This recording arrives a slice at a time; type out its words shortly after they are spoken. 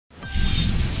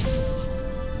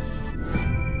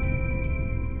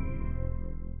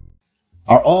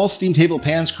Are all steam table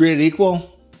pans created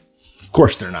equal? Of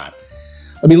course they're not.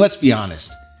 I mean, let's be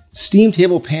honest. Steam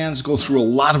table pans go through a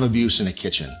lot of abuse in a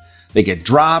kitchen. They get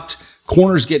dropped,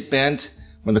 corners get bent.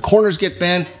 When the corners get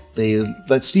bent, they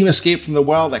let steam escape from the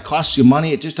well. That costs you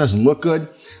money. It just doesn't look good.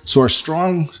 So are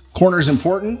strong corners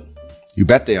important? You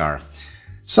bet they are.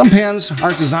 Some pans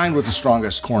aren't designed with the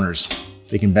strongest corners.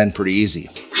 They can bend pretty easy.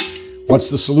 What's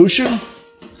the solution?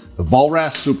 The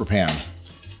Vollrath Super Pan.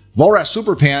 Vollrath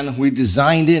Super Pan, we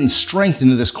designed in strength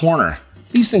into this corner.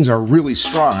 These things are really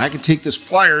strong. I can take this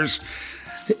pliers.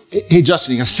 Hey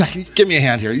Justin, you got a second? Give me a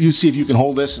hand here. You see if you can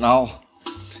hold this and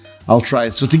I'll try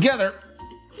it. So together,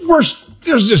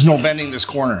 there's just no bending this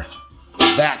corner.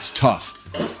 That's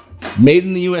tough. Made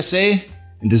in the USA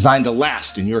and designed to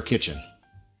last in your kitchen.